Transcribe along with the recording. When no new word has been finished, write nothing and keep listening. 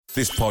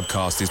This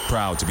podcast is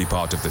proud to be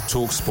part of the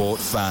TalkSport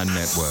Fan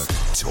Network.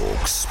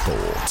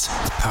 TalkSport.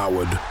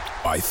 Powered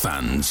by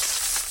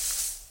fans.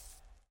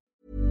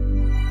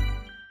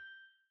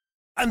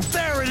 And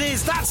there it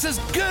is, that's as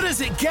good as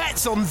it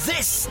gets on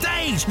this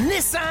stage.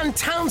 Nissan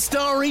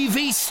Townstar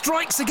EV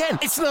strikes again.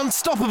 It's an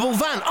unstoppable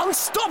van,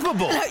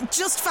 unstoppable.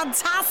 Just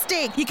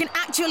fantastic. You can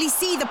actually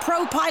see the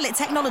ProPilot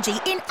technology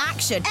in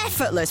action.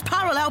 Effortless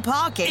parallel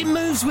parking. It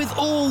moves with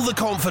all the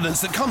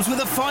confidence that comes with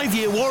a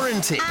 5-year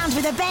warranty. And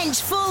with a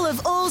bench full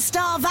of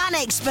all-star van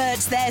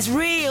experts, there's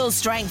real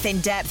strength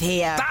in depth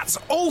here. That's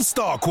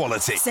all-star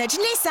quality. Search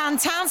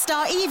Nissan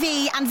Townstar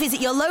EV and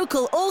visit your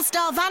local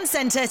all-star van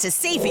centre to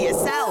see for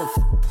yourself.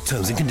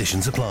 Terms and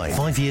conditions apply.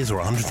 5 years or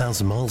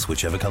 100,000 miles,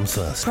 whichever comes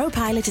first.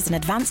 ProPilot is an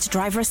advanced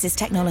driver assist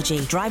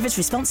technology. Driver's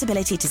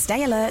responsibility to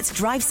stay alert,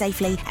 drive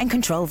safely, and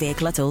control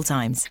vehicle at all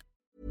times.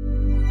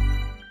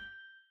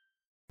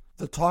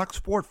 The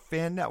TalkSport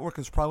Fan Network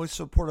is proudly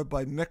supported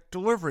by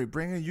McDelivery,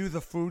 bringing you the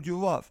food you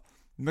love.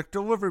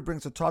 McDelivery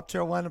brings a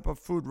top-tier lineup of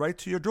food right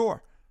to your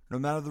door. No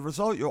matter the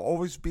result, you'll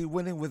always be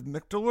winning with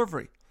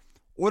McDelivery.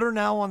 Order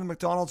now on the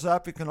McDonald's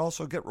app. You can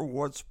also get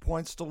rewards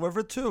points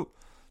delivered too,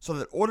 so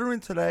that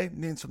ordering today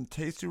means some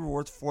tasty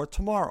rewards for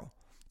tomorrow.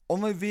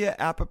 Only via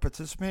app at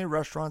participating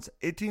restaurants.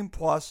 18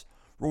 plus.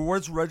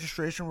 Rewards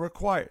registration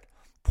required.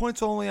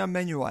 Points only on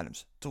menu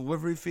items.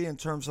 Delivery fee and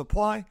terms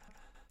apply.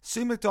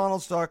 See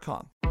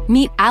McDonald's.com.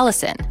 Meet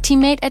Allison,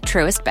 teammate at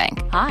Truist Bank.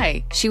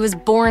 Hi. She was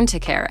born to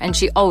care, and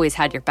she always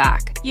had your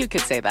back. You could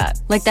say that.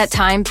 Like that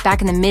time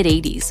back in the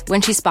mid-'80s when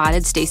she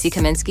spotted Stacey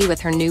Kaminsky with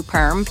her new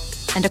perm,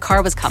 and a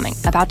car was coming,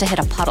 about to hit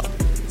a puddle.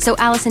 So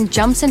Allison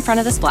jumps in front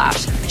of the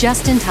splash,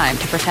 just in time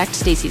to protect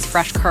Stacey's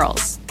fresh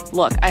curls.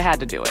 Look, I had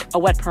to do it. A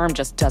wet perm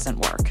just doesn't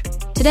work.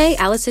 Today,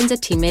 Allison's a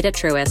teammate at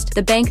Truist,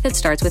 the bank that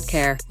starts with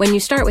care. When you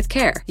start with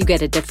care, you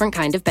get a different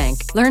kind of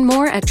bank. Learn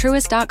more at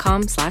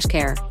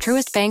truist.com/care.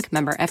 Truist Bank,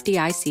 member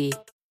FDIC.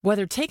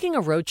 Whether taking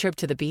a road trip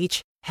to the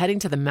beach, heading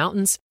to the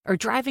mountains, or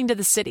driving to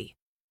the city,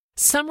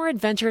 summer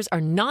adventures are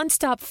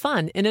nonstop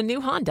fun in a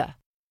new Honda.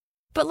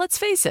 But let's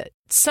face it,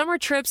 summer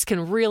trips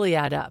can really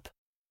add up.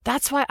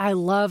 That's why I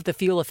love the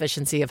fuel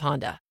efficiency of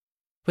Honda.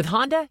 With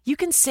Honda, you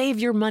can save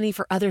your money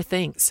for other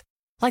things,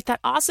 like that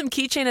awesome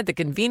keychain at the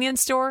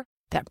convenience store,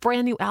 that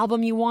brand new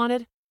album you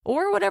wanted,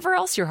 or whatever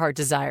else your heart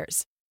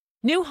desires.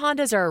 New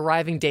Hondas are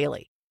arriving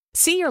daily.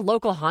 See your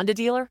local Honda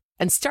dealer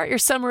and start your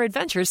summer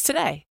adventures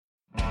today.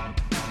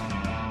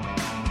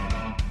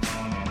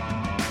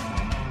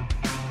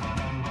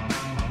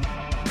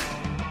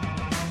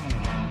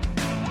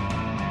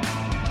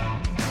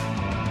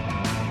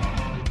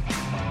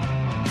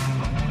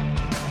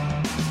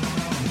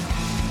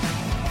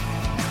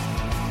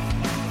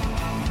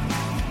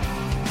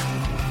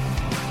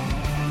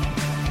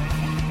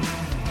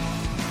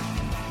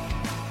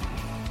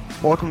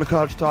 Welcome to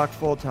College Talk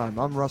Full Time.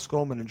 I'm Russ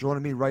Goldman, and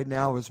joining me right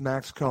now is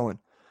Max Cohen.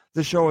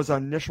 This show is our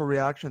initial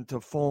reaction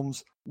to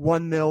Fulham's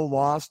 1-0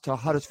 loss to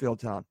Huddersfield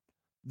Town.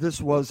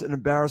 This was an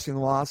embarrassing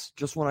loss.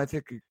 Just when I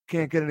think it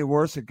can't get any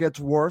worse, it gets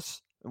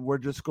worse, and we're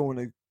just going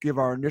to give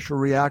our initial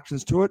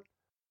reactions to it.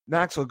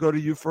 Max, I'll go to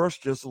you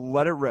first. Just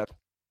let it rip.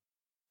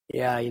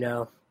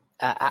 Yeah,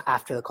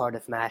 after the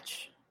Cardiff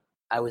match,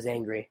 I was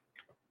angry.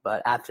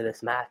 But after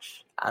this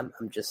match, I'm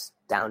just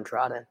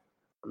downtrodden.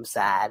 I'm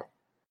sad.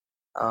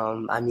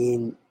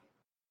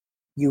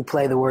 You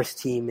play the worst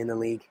team in the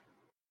league.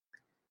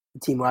 The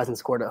team who hasn't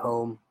scored at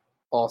home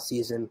all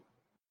season,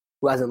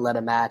 who hasn't led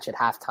a match at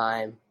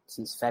halftime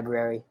since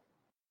February,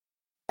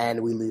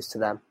 and we lose to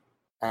them.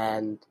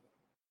 And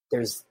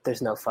there's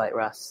no fight,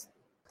 Russ.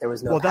 There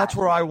was no. Well, that's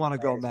where I want to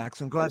go,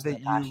 Max. I'm glad that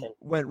you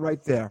went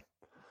right there.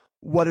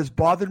 What has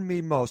bothered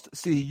me most,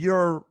 see,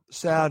 you're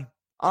sad.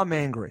 I'm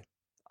angry.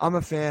 I'm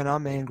a fan.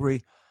 I'm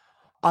angry.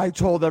 I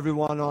told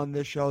everyone on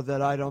this show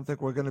that I don't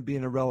think we're going to be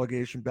in a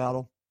relegation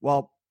battle.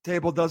 Well,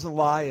 table doesn't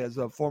lie, as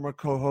a former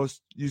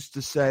co-host used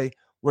to say.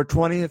 We're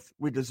 20th.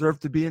 We deserve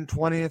to be in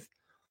 20th.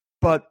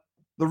 But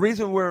the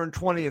reason we're in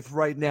 20th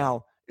right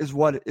now is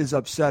what is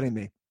upsetting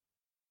me.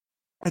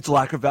 It's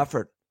lack of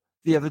effort.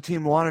 The other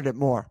team wanted it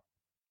more.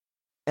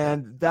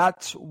 And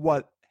that's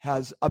what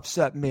has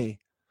upset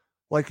me.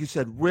 Like you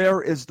said,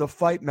 where is the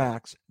fight,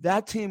 Max?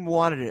 That team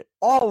wanted it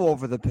all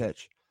over the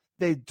pitch.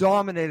 They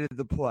dominated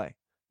the play.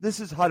 This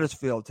is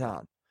Huddersfield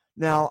Town.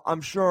 Now,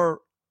 I'm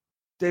sure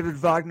David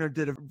Wagner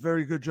did a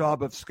very good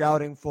job of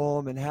scouting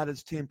Fulham and had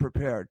his team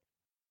prepared.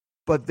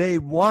 But they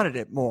wanted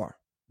it more.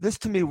 This,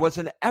 to me, was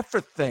an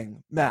effort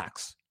thing,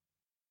 Max.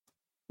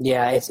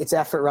 Yeah, it's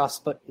effort, Russ,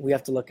 but we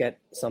have to look at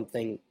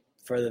something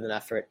further than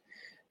effort.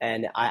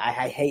 And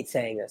I hate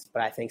saying this,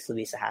 but I think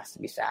Slavisa has to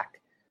be sacked.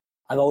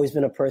 I've always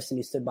been a person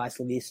who stood by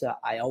Slavisa.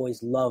 I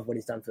always love what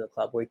he's done for the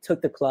club. Where he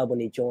took the club when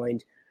he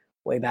joined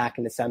way back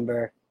in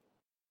December,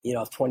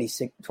 of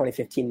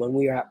 2015, when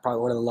we were at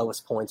probably one of the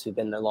lowest points we've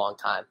been in a long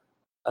time,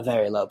 a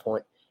very low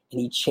point, and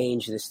he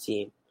changed this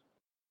team.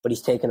 But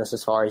he's taken us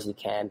as far as he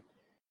can.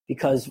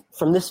 Because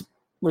from this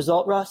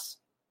result, Russ,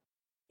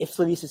 if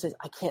Slavisa says,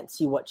 I can't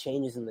see what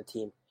changes in the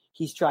team,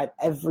 he's tried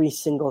every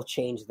single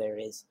change there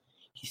is.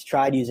 He's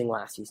tried using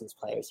last season's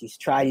players. He's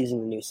tried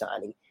using the new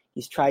signing.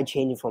 He's tried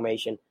changing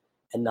formation,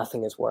 and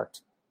nothing has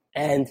worked.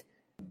 And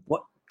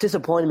what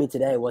disappointed me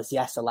today was,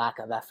 yes, the lack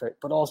of effort,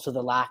 but also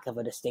the lack of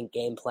a distinct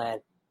game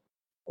plan.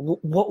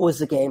 What was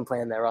the game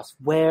plan there, Russ?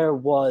 Where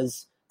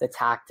was the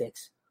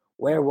tactics?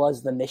 Where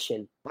was the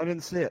mission? I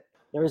didn't see it.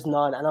 There was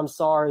none, and I'm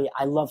sorry.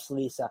 I love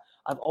Slavisa.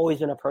 I've always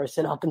been a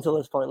person up until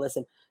this point,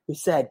 who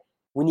said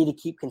we need to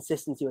keep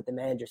consistency with the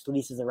manager.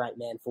 Slavisa's the right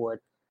man for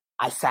it.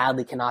 I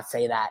sadly cannot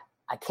say that.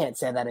 I can't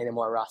say that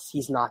anymore, Russ.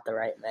 He's not the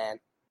right man.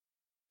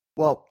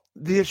 Well,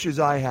 the issues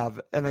I have,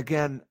 and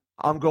again,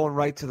 I'm going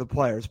right to the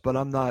players, but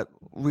I'm not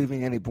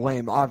leaving any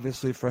blame,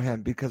 obviously, for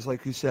him because,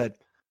 like you said,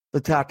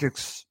 the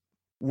tactics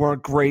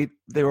weren't great.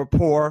 They were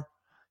poor,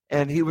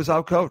 and he was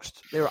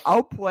outcoached. They were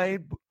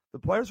outplayed. The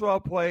players were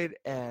outplayed,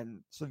 and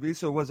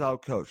Slavisa was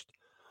outcoached.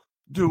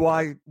 Do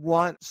I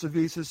want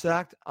Slavisa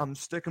sacked? I'm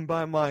sticking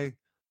by my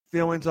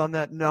feelings on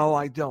that. No,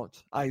 I don't.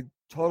 I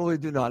totally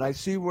do not. I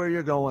see where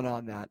you're going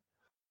on that.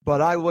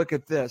 But I look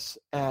at this,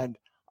 and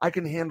I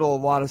can handle a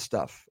lot of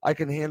stuff. I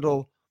can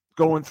handle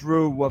going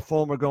through what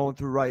Fulham are going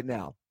through right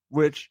now,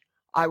 which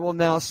I will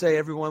now say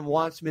everyone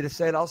wants me to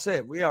say it. I'll say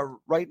it. We are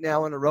right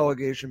now in a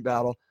relegation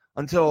battle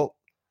until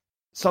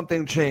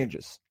something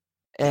changes.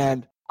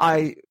 And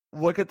I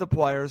look at the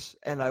players,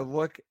 and I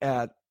look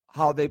at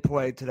how they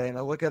played today, and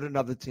I look at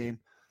another team.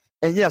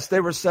 And, yes,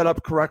 they were set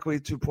up correctly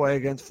to play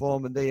against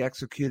Fulham, and they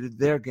executed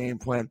their game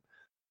plan.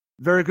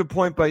 Very good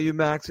point by you,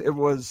 Max. It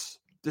was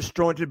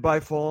disjointed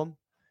by Fulham,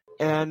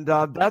 and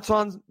that's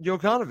on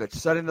Jokanovic,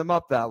 setting them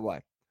up that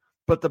way.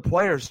 But the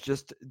players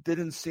just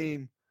didn't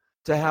seem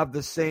to have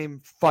the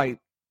same fight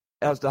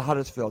as the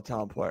Huddersfield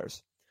Town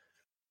players.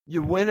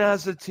 You win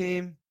as a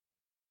team,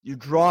 you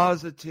draw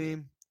as a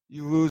team,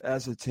 you lose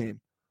as a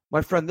team.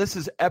 My friend, this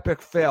is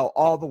epic fail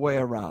all the way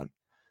around.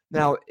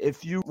 Now,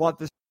 if you want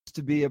this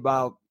to be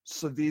about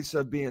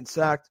Slavisa being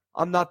sacked,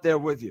 I'm not there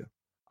with you.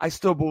 I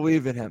still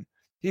believe in him.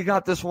 He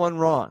got this one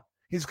wrong.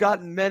 He's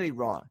gotten many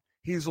wrong.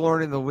 He's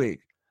learning the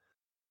league.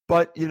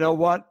 But you know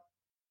what?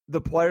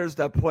 The players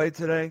that played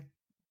today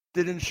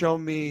didn't show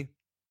me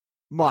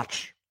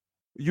much.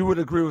 You would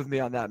agree with me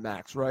on that,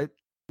 Max, right?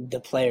 The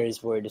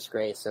players were a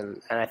disgrace,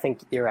 and I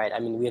think you're right. I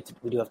mean,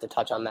 we do have to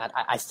touch on that.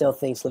 I still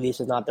think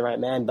Slavisa is not the right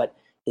man, but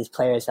his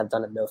players have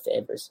done him no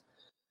favors.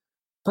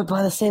 But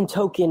by the same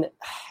token,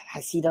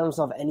 has he done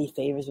himself any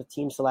favors with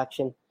team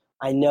selection?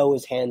 I know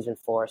his hand's been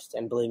forced,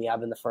 and believe me, I've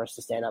been the first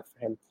to stand up for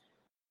him.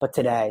 But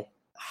today,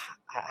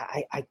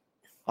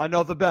 I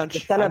know the bench. The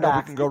center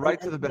back, we can go right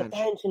to the bench.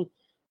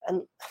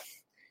 And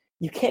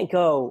you can't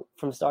go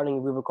from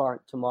starting Abubakar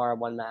tomorrow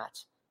one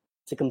match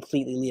to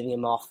completely leaving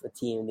him off the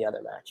team in the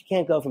other match. You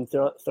can't go from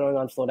throwing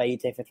on Floyd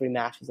Aite for 3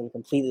 matches and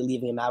completely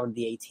leaving him out of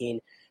the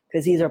 18,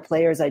 because these are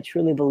players I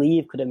truly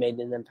believe could have made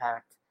an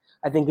impact.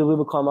 I think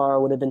Abubakar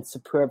Kamara would have been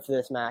superb for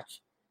this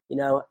match. You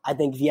know, I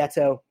think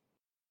Vietto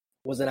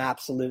was an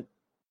absolute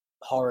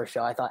horror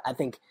show. I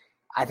think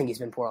he's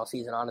been poor all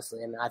season,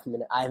 honestly, and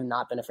I have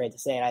not been afraid to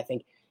say it. I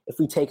think if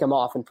we take him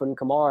off and put in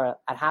Kamara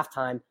at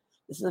halftime,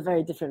 this is a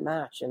very different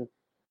match, and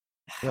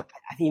I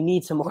think you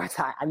need some more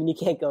time. I mean, you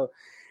can't go.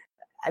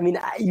 I mean,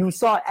 you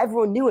saw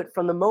everyone knew it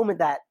from the moment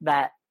that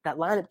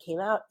lineup came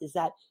out. Is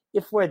that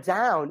if we're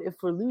down, if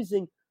we're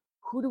losing,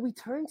 who do we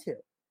turn to?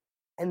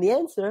 And the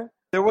answer,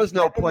 there was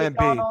no plan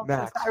B,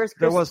 Max.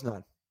 There was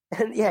none.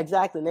 And yeah,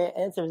 exactly. And the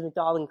answer was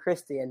McDonald and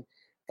Christie, and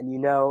you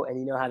know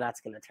how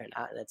that's going to turn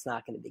out, and it's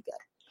not going to be good.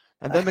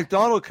 And then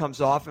McDonald comes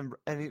off,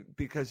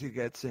 because he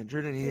gets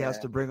injured, and he has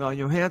to bring on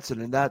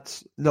Johansson, and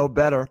that's no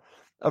better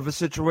of a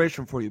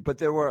situation for you. But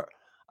there were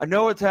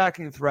no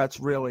attacking threats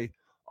really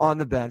on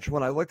the bench.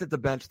 When I looked at the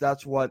bench,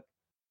 that's what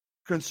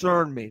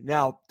concerned me.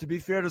 Now, to be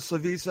fair to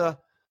Slavisa,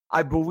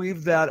 I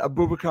believe that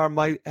Abubakar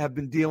might have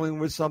been dealing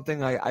with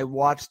something. I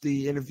watched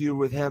the interview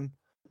with him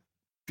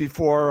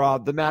before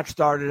the match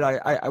started.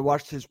 I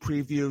watched his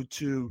preview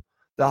to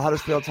the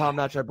Huddersfield Town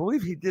match. I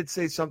believe he did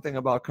say something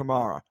about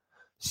Kamara.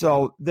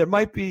 So there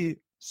might be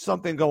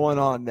something going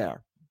on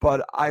there.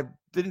 But I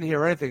didn't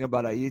hear anything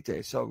about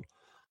Aite. So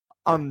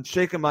I'm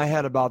shaking my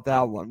head about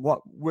that one.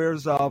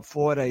 Where's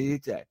Floyd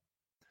Aite?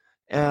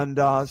 And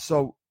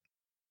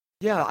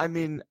I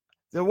mean,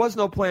 there was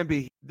no plan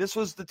B. This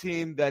was the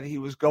team that he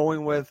was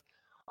going with.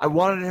 I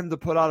wanted him to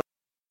put out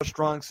a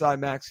strong side,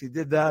 Max. He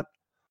did that.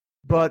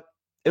 But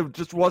it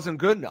just wasn't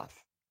good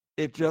enough.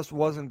 It just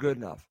wasn't good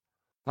enough.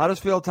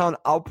 Huddersfield Town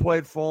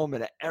outplayed Fulham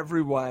in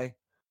every way.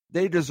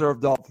 They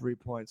deserved all 3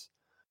 points.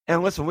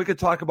 And listen, we could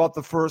talk about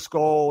the first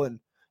goal and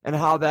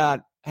how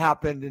that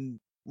happened and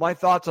my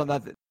thoughts on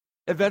that.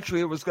 Eventually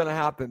it was going to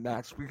happen,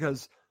 Max,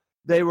 because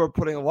they were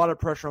putting a lot of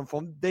pressure on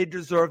Fulham. They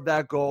deserved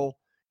that goal,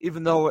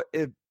 even though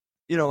it,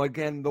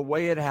 again, the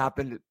way it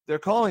happened, they're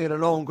calling it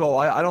an own goal.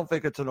 I don't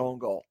think it's an own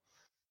goal,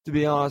 to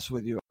be honest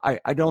with you.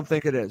 I don't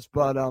think it is.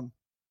 But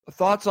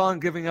thoughts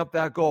on giving up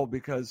that goal,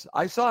 because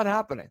I saw it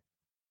happening.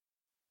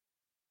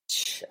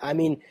 I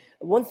mean,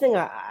 one thing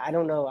I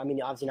don't know. I mean,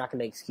 obviously not going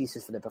to make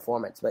excuses for the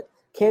performance, but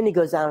Kennedy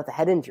goes down with a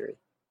head injury.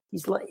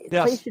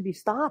 Play should be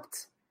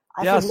stopped.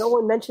 I think no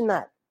one mentioned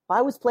that Why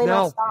was play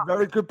not stopped?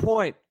 Very good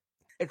point.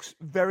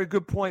 Very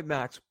good point,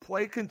 Max.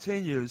 Play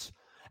continues,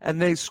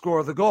 and they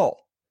score the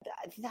goal.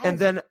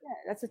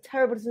 That's a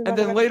terrible decision. And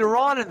then later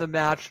on in the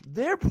match,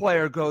 their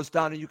player goes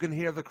down, and you can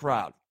hear the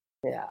crowd.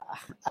 Yeah,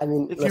 I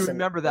mean, if you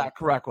remember that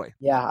correctly.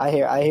 Yeah, I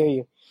hear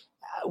you.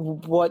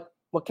 What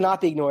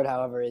cannot be ignored,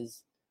 however,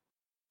 is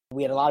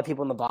we had a lot of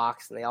people in the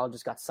box, and they all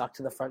just got sucked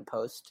to the front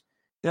post.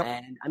 Yep.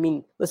 And I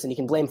mean, listen, you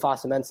can blame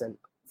Foster Menson.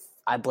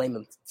 I blame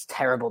him. It's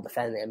terrible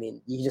defending. I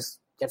mean, he just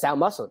gets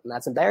out-muscled, and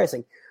that's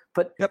embarrassing.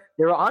 But there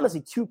were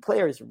honestly 2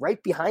 players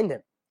right behind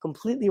him,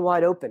 completely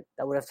wide open,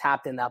 that would have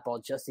tapped in that ball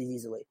just as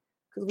easily.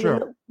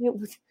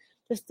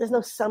 Because there's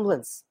no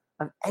semblance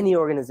of any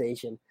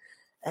organization.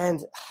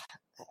 And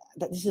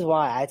this is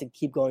why I had to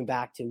keep going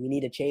back to we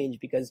need a change,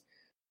 because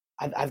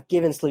I've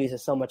given Slavisa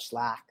so much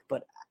slack.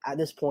 But at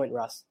this point,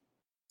 Russ,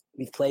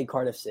 we've played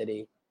Cardiff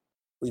City.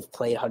 We've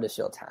played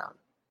Huddersfield Town.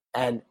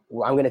 And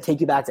I'm going to take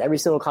you back to every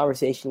single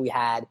conversation we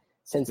had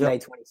since May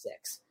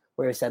 26,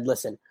 where we said,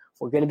 listen,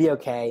 we're going to be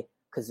okay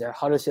because they're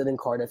Huddersfield and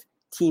Cardiff,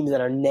 teams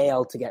that are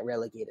nailed to get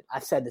relegated.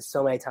 I've said this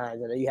so many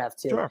times. I know you have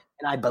too. Sure.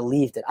 And I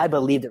believed it. I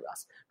believed it,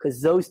 Russ,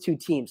 because those 2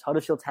 teams,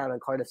 Huddersfield Town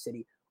and Cardiff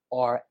City,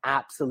 are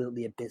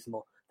absolutely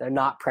abysmal. They're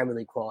not Premier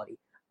League quality.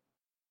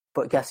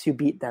 But guess who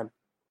beat them?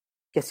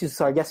 Guess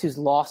who's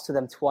lost to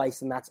them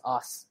twice, and that's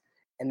us.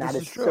 And that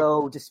is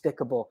so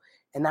despicable.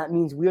 And that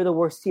means we're the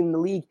worst team in the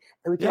league,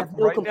 and we can have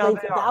no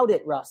complaints about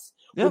it, Russ.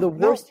 We're the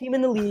worst team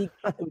in the league,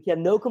 and we can have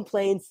no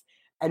complaints,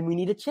 and we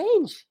need a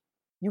change.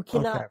 You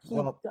cannot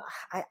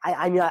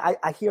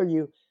I hear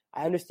you.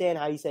 I understand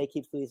how you say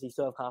keep Slavisa, you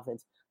still have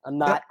confidence. I'm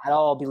not at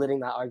all belittling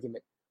that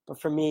argument.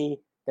 But for me,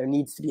 there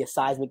needs to be a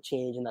seismic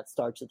change, and that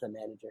starts with the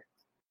manager.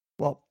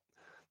 Well,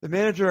 the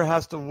manager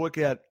has to look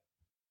at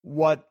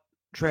what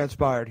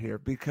transpired here,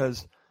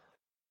 because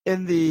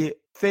in the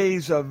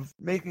phase of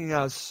making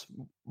us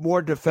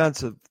more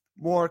defensive,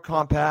 more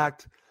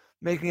compact,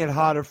 making it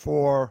harder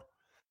for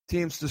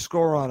teams to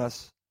score on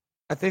us,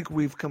 I think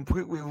we've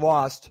completely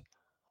lost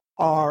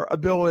our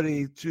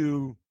ability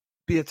to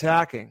be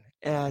attacking.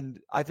 And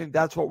I think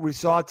that's what we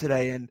saw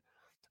today. And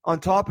on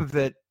top of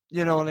it,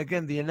 and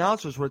again, the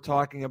announcers were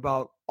talking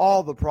about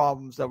all the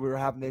problems that we were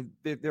having.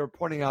 They were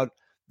pointing out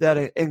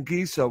that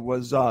Anguissa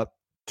was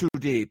too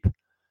deep,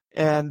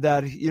 and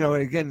that,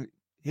 again,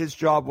 his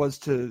job was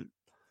to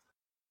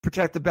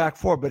protect the back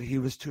four, but he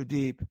was too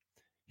deep.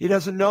 He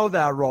doesn't know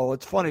that role.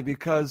 It's funny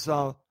because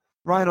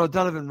Ryan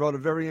O'Donovan wrote a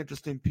very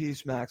interesting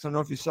piece, Max. I don't know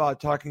if you saw it,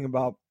 talking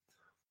about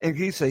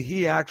Anguissa.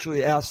 He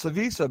actually asked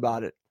Slavisa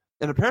about it.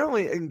 And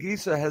apparently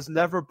Anguissa has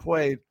never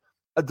played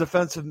a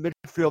defensive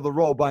midfielder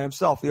role by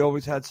himself. He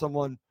always had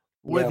someone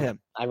with him.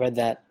 I read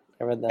that.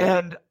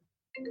 And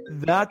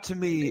that, to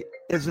me,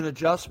 is an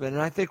adjustment.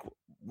 And I think,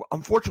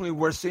 unfortunately,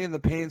 we're seeing the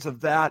pains of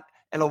that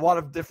and a lot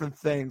of different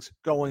things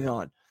going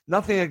on.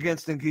 Nothing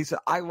against Anguissa.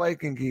 I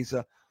like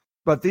Anguissa.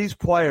 But these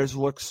players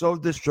look so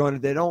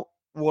disjointed. They don't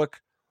look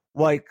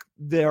like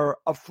they're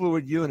a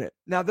fluid unit.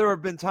 Now, there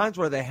have been times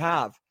where they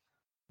have.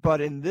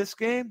 But in this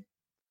game,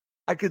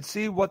 I could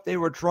see what they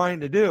were trying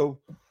to do.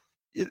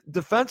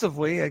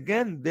 Defensively,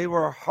 again, they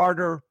were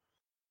harder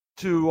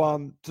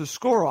to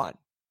score on.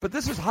 But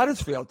this is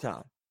Huddersfield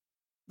Town.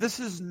 This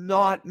is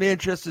not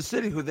Manchester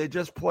City, who they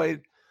just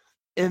played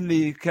in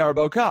the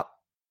Carabao Cup.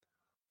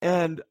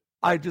 And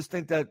I just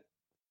think that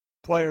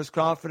players'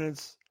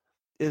 confidence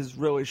is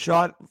really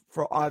shot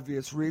for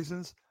obvious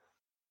reasons.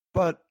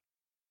 But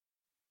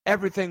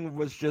everything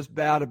was just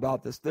bad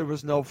about this. There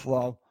was no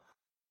flow.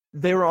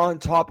 They were on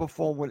top of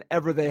form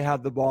whenever they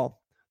had the ball.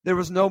 There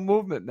was no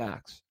movement,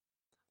 Max.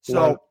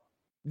 So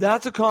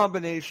that's a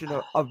combination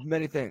of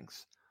many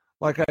things.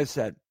 Like I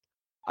said,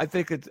 I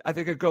think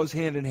it goes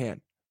hand in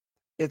hand.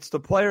 It's the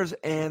players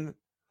and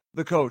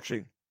the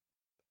coaching.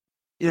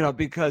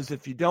 Because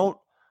if you don't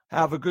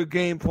have a good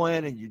game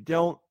plan and you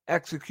don't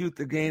execute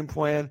the game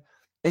plan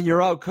and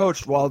you're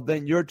out-coached, well,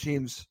 then your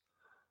team's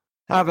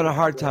having a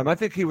hard time. I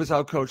think he was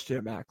out-coached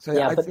here, Max.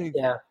 I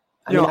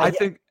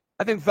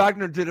think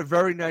Wagner did a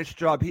very nice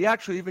job. He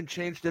actually even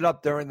changed it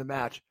up during the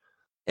match.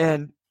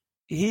 And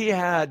he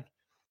had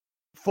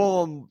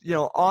Fulham,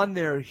 on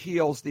their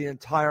heels the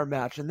entire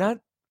match. And that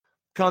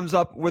comes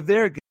up with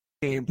their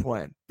game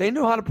plan. They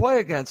knew how to play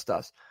against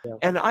us. Yeah.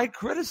 And I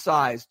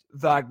criticized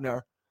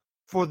Wagner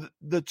for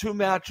the 2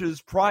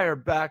 matches prior,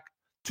 back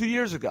 2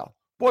 years ago.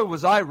 Boy,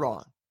 was I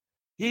wrong.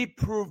 He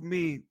proved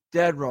me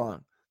dead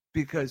wrong,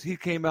 because he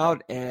came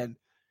out and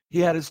he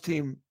had his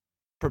team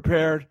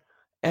prepared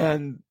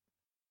and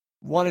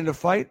wanting to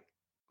fight.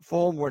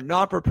 Fulham were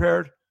not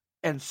prepared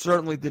and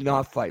certainly did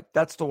not fight.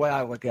 That's the way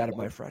I look at it,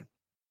 my friend.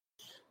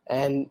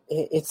 And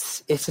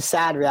it's a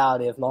sad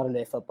reality of modern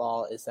day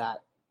football is that,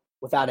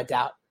 without a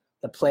doubt,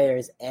 the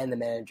players and the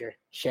manager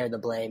share the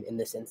blame in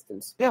this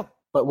instance. Yeah.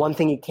 But one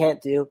thing you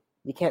can't do,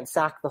 you can't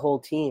sack the whole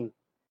team.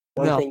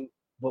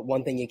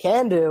 One thing you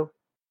can do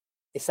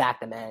is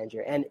sack the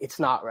manager. And it's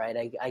not right.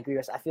 I agree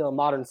with. I feel in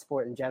modern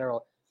sport in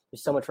general,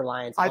 there's so much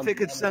reliance. I think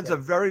it sends a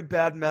very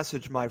bad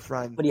message, my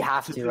friend. But you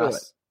have to,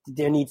 Russ.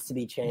 there needs to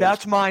be change.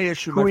 That's my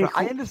issue. My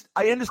friend.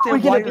 I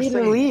understand why you're you're saying.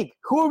 In the league?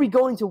 Who are we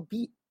going to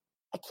beat?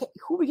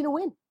 Who are we going to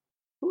win?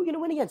 Who are we going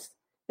to win against?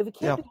 If it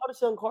can't be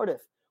Huddersfield and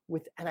Cardiff,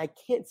 and I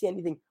can't see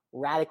anything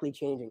radically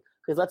changing.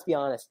 Because let's be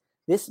honest,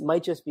 this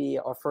might just be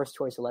our first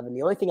choice 11.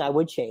 The only thing I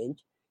would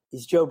change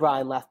is Joe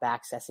Bryan left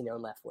back,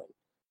 Sessegnon left wing.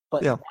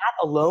 But that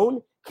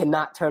alone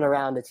cannot turn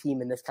around a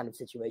team in this kind of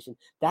situation.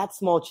 That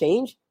small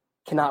change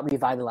cannot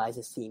revitalize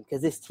this team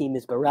because this team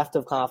is bereft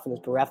of confidence,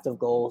 bereft of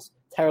goals,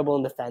 terrible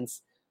in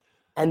defense.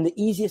 And the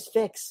easiest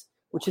fix,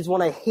 which is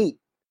one I hate,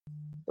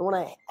 the one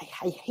I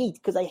hate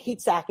because I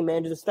hate sacking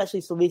managers,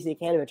 especially Slavisa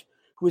Jokanovic,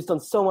 who has done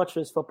so much for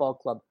his football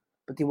club.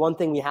 But the one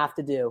thing we have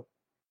to do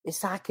is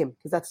sack him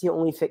because that's the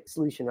only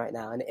solution right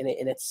now. And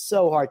it's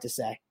so hard to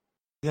say.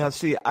 Yeah,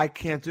 see, I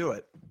can't do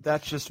it.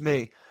 That's just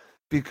me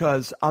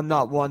because I'm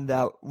not one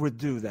that would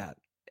do that.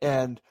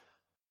 And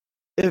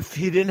if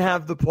he didn't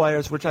have the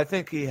players, which I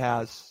think he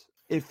has,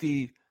 if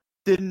he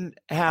didn't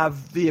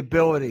have the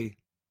ability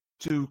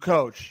to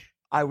coach,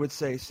 I would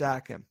say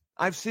sack him.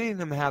 I've seen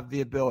him have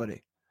the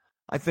ability.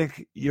 I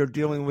think you're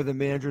dealing with a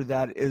manager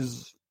that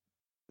is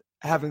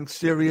having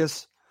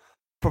serious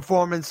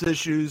performance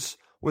issues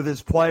with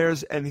his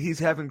players, and he's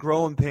having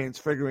growing pains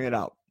figuring it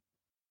out.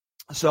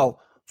 So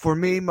for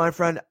me, my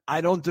friend,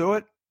 I don't do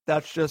it.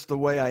 That's just the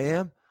way I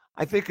am.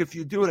 I think if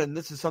you do it, and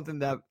this is something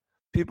that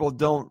people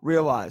don't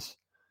realize,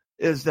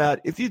 is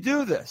that if you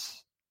do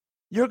this,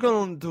 you're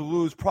going to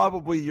lose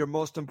probably your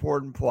most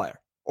important player,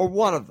 or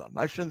one of them.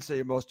 I shouldn't say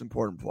your most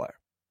important player.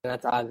 And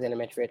that's Alexander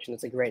Mitrovic, and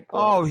it's a great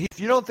point. Oh, if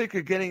you don't think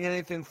you're getting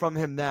anything from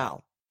him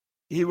now,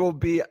 he will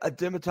be a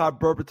Dimitar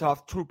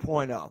Berbatov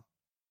 2.0.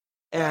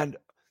 And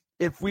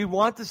if we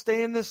want to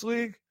stay in this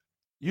league,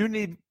 you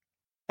need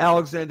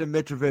Alexander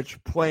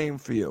Mitrovic playing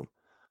for you.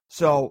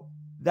 So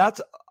that's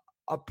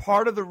a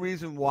part of the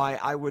reason why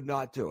I would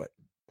not do it.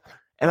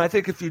 And I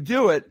think if you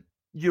do it,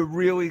 you're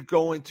really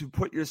going to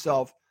put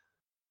yourself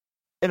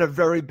in a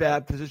very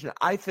bad position.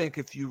 I think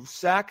if you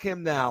sack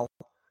him now,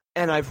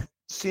 and I've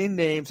seen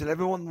names, and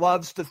everyone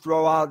loves to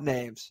throw out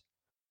names,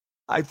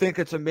 I think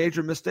it's a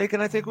major mistake,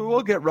 and I think we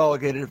will get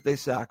relegated if they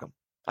sack him.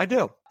 I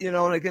do.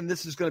 And again,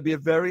 this is going to be a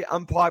very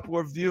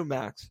unpopular view,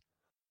 Max.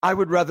 I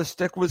would rather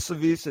stick with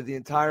Slavisa the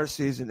entire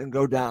season and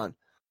go down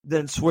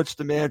than switch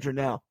the manager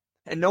now.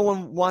 And no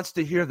one wants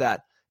to hear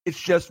that.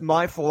 It's just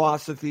my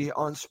philosophy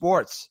on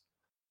sports.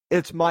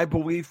 It's my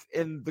belief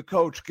in the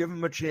coach. Give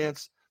him a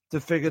chance to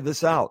figure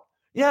this out.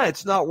 Yeah,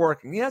 it's not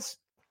working. Yes,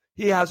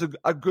 he has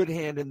a good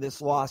hand in this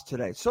loss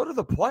today. So do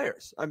the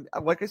players.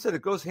 Like I said,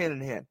 it goes hand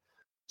in hand.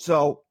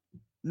 So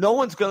no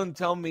one's going to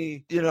tell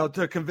me,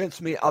 to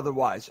convince me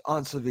otherwise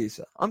on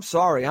Slavisa. I'm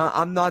sorry.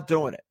 I'm not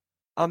doing it.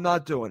 I'm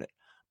not doing it.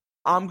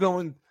 I'm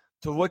going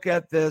to look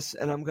at this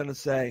and I'm going to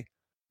say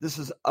this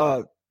is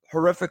a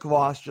horrific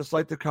loss, just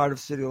like the Cardiff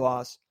City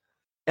loss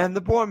and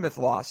the Bournemouth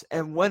loss.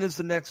 And when is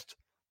the next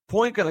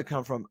point going to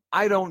come from?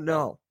 I don't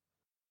know.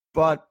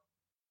 But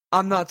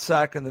I'm not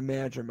sacking the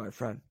manager, my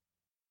friend.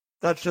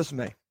 That's just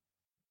me.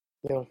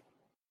 Yeah.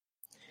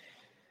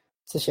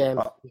 It's a shame.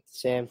 It's a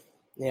shame.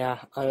 Yeah.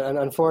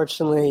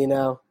 Unfortunately,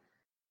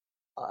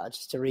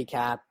 just to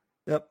recap.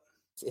 Yep.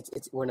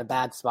 We're in a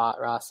bad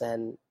spot, Ross,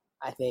 and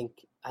I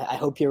think I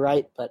hope you're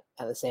right, but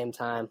at the same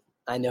time,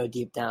 I know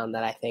deep down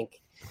that I think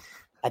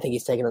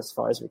he's taken us as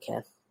far as we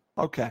can.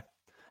 Okay.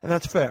 And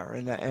that's fair.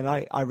 And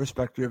I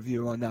respect your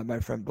view on that, my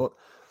friend. But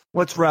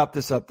let's wrap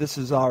this up. This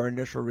is our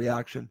initial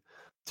reaction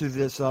to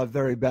this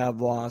very bad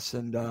loss.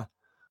 And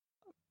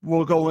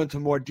we'll go into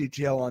more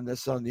detail on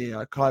this on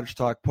the Cottage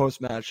Talk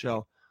post-match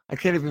show. I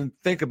can't even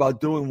think about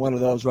doing one of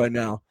those right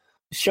now.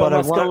 The show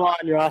must go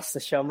on, Ross. The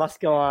show must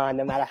go on,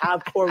 no matter how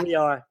poor we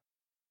are.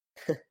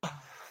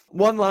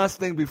 One last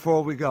thing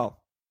before we go.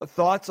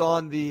 Thoughts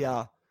on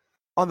the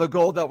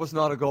goal that was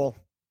not a goal?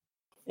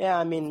 Yeah,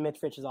 I mean,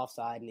 Mitrovic is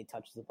offside and he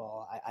touches the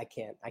ball. I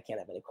can't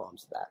have any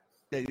qualms with that.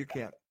 Yeah, you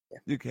can't. Yeah.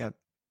 You can't.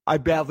 I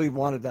badly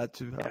wanted that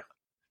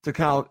to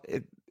count.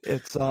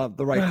 It's the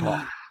right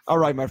call. All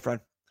right, my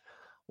friend.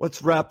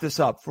 Let's wrap this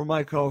up. For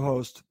my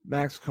co-host,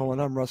 Max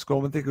Cohen, I'm Russ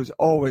Goldman. Thank you as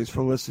always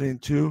for listening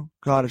to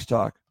Cottage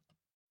Talk.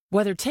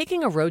 Whether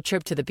taking a road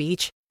trip to the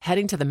beach,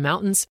 heading to the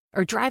mountains,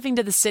 or driving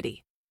to the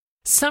city,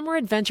 summer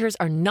adventures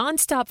are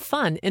nonstop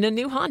fun in a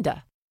new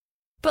Honda.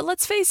 But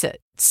let's face it,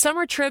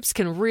 summer trips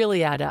can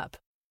really add up.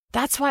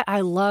 That's why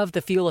I love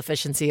the fuel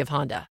efficiency of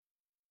Honda.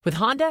 With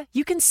Honda,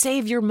 you can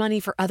save your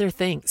money for other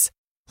things,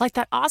 like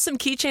that awesome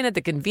keychain at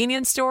the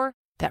convenience store,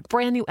 that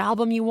brand new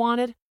album you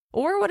wanted,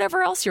 or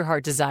whatever else your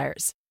heart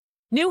desires.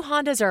 New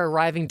Hondas are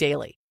arriving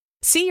daily.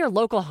 See your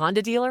local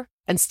Honda dealer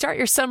and start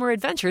your summer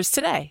adventures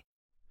today.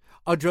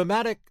 A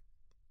dramatic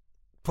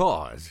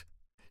pause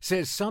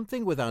says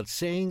something without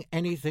saying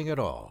anything at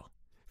all.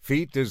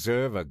 Feet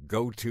deserve a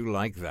go-to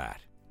like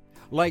that.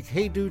 Like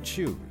Hey Dude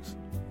shoes.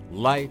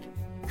 Light,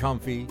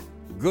 comfy,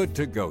 good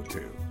to go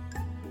to.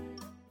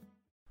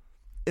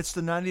 It's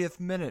the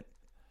 90th minute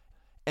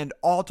and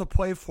all to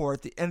play for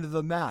at the end of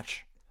the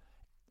match.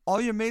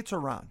 All your mates are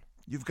around.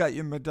 You've got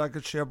your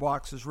McNugget share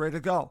boxes ready to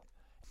go.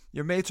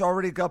 Your mates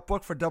already got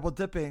booked for double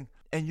dipping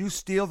and you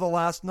steal the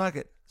last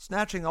nugget.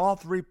 snatching all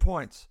 3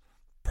 points.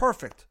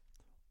 Perfect.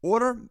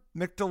 Order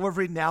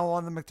McDelivery now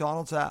on the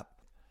McDonald's app.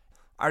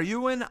 Are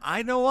you in?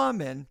 I know I'm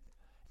in.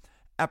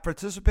 At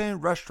participating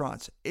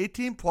restaurants,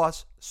 18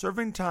 plus,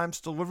 serving times,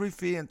 delivery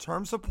fee, and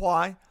terms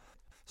apply.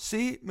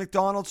 See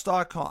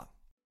McDonald's.com.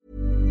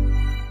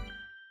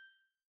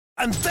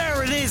 And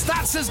there it is,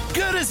 that's as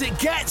good as it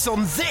gets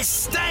on this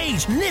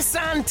stage.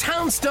 Nissan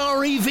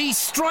Townstar EV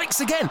strikes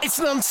again. It's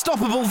an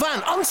unstoppable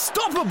van,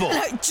 unstoppable.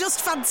 No,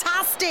 just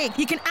fantastic.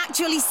 You can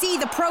actually see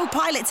the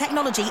ProPilot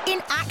technology in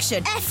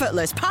action.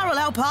 Effortless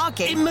parallel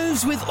parking. It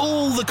moves with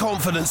all the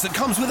confidence that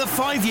comes with a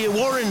 5-year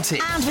warranty.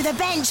 And with a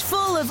bench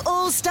full of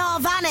all-star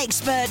van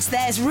experts,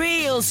 there's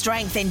real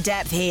strength in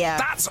depth here.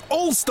 That's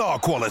all-star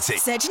quality.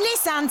 Search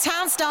Nissan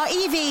Townstar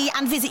EV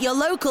and visit your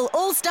local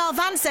all-star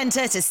van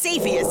centre to see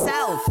for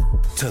yourself.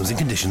 Terms and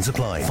conditions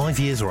apply. 5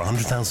 years or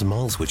 100,000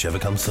 miles, whichever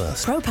comes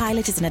first.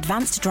 ProPilot is an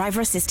advanced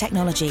driver assist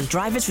technology.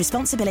 Driver's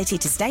responsibility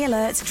to stay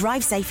alert,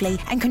 drive safely,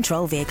 and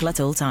control vehicle at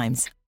all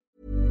times.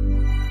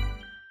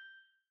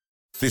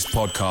 This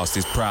podcast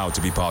is proud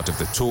to be part of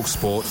the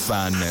TalkSport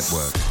Fan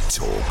Network.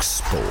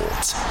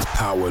 TalkSport.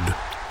 Powered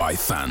by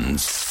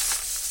fans.